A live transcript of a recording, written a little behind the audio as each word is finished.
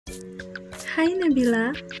Hi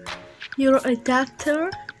Nabila, you're a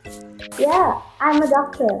doctor? Yeah, I'm a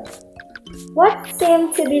doctor. What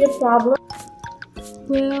seems to be the problem?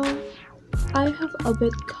 Well, I have a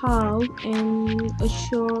bad cough and a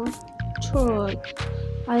sore throat.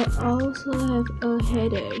 I also have a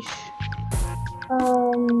headache.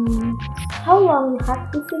 How long you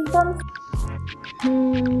have these symptoms?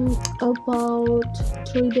 About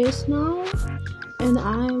 3 days now, and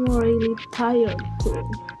I'm really tired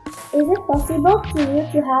too. Is it possible for you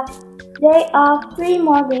to have day off 3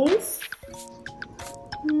 more days?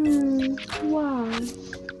 Why?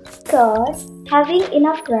 Because having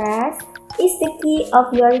enough rest is the key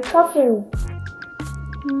of your recovery.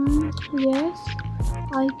 Yes,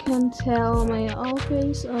 I can tell my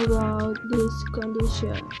office about this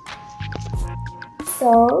condition.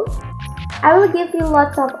 So, I will give you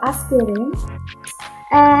lots of aspirin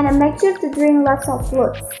and make sure to drink lots of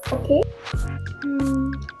fluids, okay?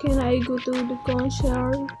 Can I go to the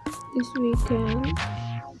concert this weekend?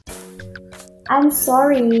 I'm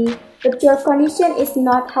sorry, but your condition is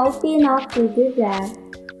not healthy enough to do that.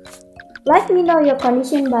 Let me know your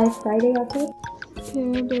condition by Friday, okay?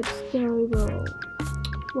 Okay, that's terrible.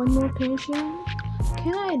 One more question.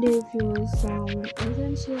 Can I diffuse some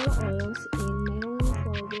essential oils in melon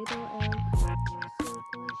for better air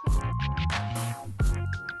circulation?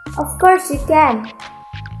 Of course you can.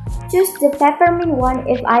 Choose the peppermint one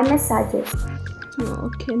if I may suggest.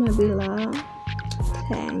 Okay, Nabila.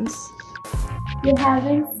 Thanks. We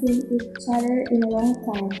haven't seen each other in a long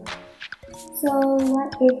time. So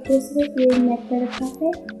what if this week we met at a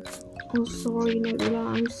cafe? Oh, sorry,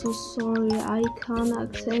 Nabila. I'm so sorry. I can't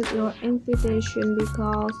accept your invitation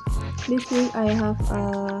because this week I have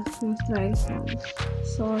a menstruation.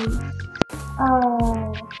 Sorry.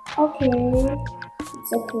 Oh, okay.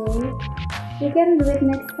 It's okay. We can do it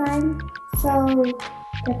next time. So,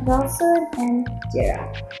 get well soon and cheer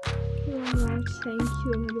up. Oh, thank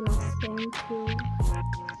you, Nabila. Thank you.